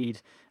moment of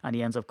need and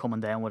he ends up coming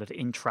down with it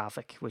in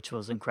traffic, which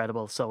was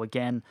incredible. So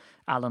again,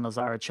 Alan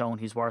Lazard showing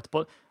his worth.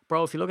 But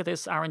bro, if you look at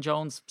this, Aaron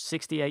Jones,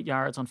 68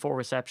 yards on 4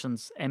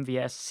 receptions.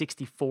 MVS,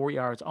 64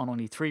 yards on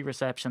only 3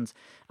 receptions.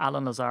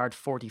 Alan Lazard,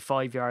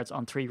 45 yards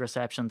on 3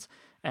 receptions.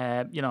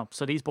 You know,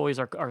 so these boys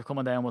are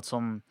coming down with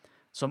some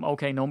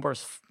okay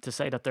numbers to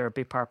say that they're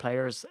big part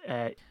players,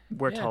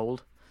 we're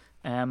told.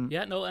 And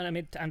I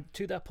mean, and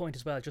to that point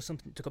as well, just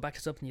something to go back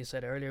to something you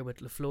said earlier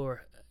with LaFleur,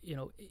 you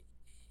know,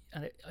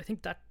 and I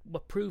think that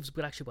what proves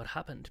what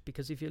happened,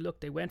 because if you look,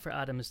 they went for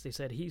Adams, they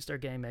said he's their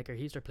game maker,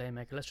 he's their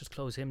playmaker, let's just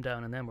close him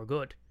down and then we're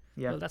good.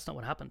 Yeah. Well, that's not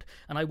what happened.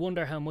 And I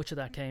wonder how much of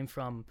that came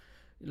from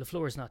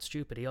LaFleur is not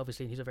stupid.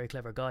 He's a very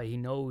clever guy. He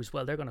knows,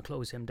 well, they're going to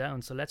close him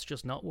down, so let's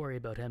just not worry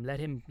about him. Let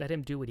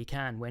him do what he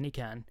can when he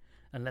can,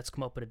 and let's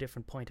come up with a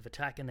different point of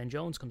attack. And then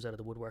Jones comes out of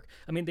the woodwork.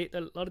 I mean, a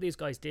lot of these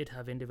guys did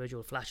have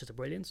individual flashes of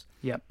brilliance.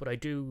 Yeah.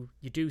 But you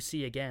do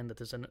see again that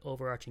there's an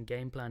overarching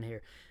game plan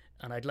here,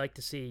 and I'd like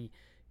to see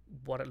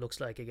what it looks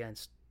like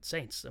against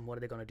Saints and what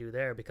are they going to do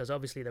there, because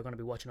obviously they're going to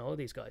be watching all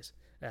these guys.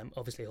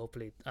 Obviously,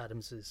 hopefully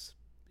Adams is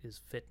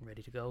fit and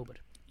ready to go. But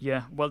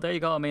yeah, well, there you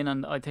go. I mean,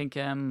 and I think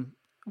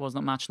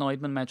wasn't it Matt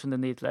Schneidman mentioned in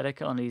The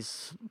Athletic on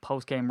his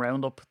post-game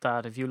roundup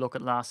that if you look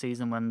at last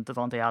season when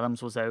Devontae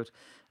Adams was out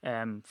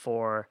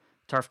for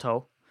turf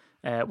toe,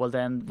 well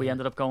then we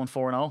ended up going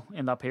 4-0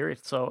 in that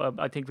period. So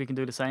I think we can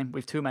do the same.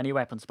 We've too many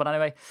weapons. But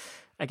anyway,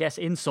 I guess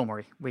in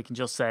summary, we can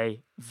just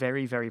say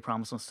very, very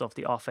promising stuff.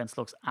 The offense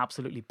looks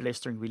absolutely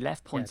blistering. We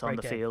left points on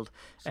the field.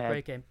 It's a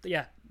great game.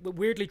 Yeah,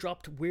 weirdly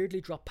dropped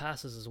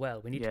passes as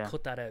well. We need to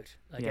cut that out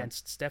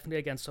definitely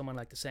against someone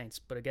like the Saints.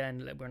 But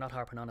again, we're not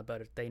harping on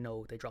about it. They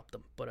know they dropped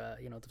them. But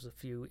there's a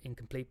few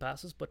incomplete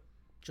passes, but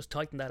just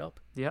tighten that up.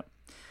 Yep.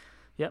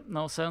 Yep,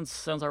 no,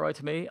 sounds all right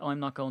to me. I'm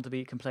not going to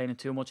be complaining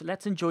too much.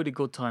 Let's enjoy the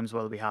good times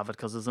while we have it,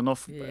 because there's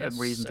enough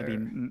reason to be,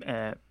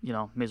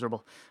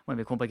 miserable when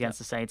we come up against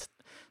the Saints.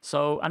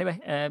 So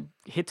anyway,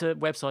 hit the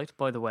website,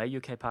 by the way,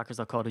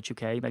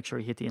 ukpackers.co.uk. Make sure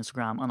you hit the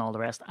Instagram and all the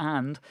rest.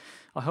 And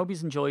I hope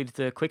you've enjoyed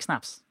the quick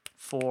snaps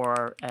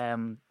for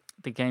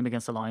the game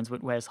against the Lions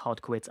with Wes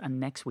Hodkiewicz. And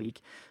next week,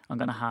 I'm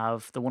going to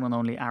have the one and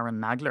only Aaron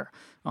Nagler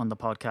on the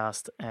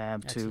podcast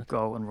to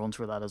go and run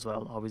through that as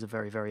well. Always a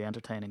very, very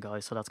entertaining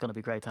guy. So that's going to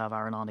be great to have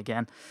Aaron on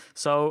again.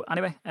 So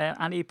anyway,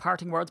 any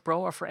parting words,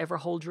 bro, or forever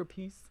hold your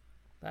peace?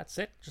 That's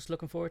it. Just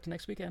looking forward to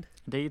next weekend.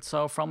 Indeed.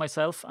 So from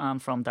myself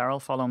and from Daryl,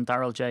 follow him,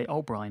 Daryl J.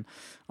 O'Brien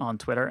on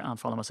Twitter, and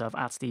follow myself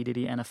at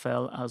SteeDiddy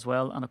NFL as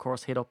well. And of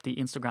course, hit up the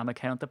Instagram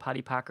account, the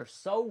Paddy Packer.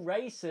 So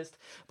racist,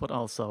 but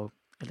also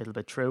a little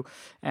bit true.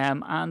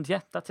 And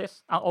yeah, that's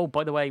it. Oh,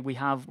 by the way,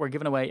 we're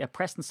giving away a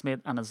Preston Smith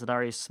and a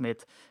Zadarius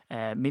Smith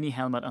mini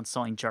helmet and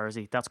signed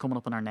jersey. That's coming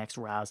up in our next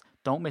Raz.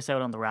 Don't miss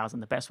out on the Raz,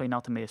 and the best way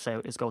not to miss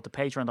out is go to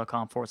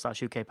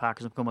patreon.com/UK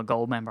Packers and become a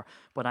gold member.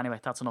 But anyway,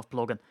 that's enough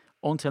plugging.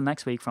 Until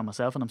next week, from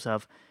myself and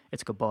himself,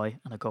 it's goodbye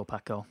and a Go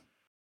Pack Go.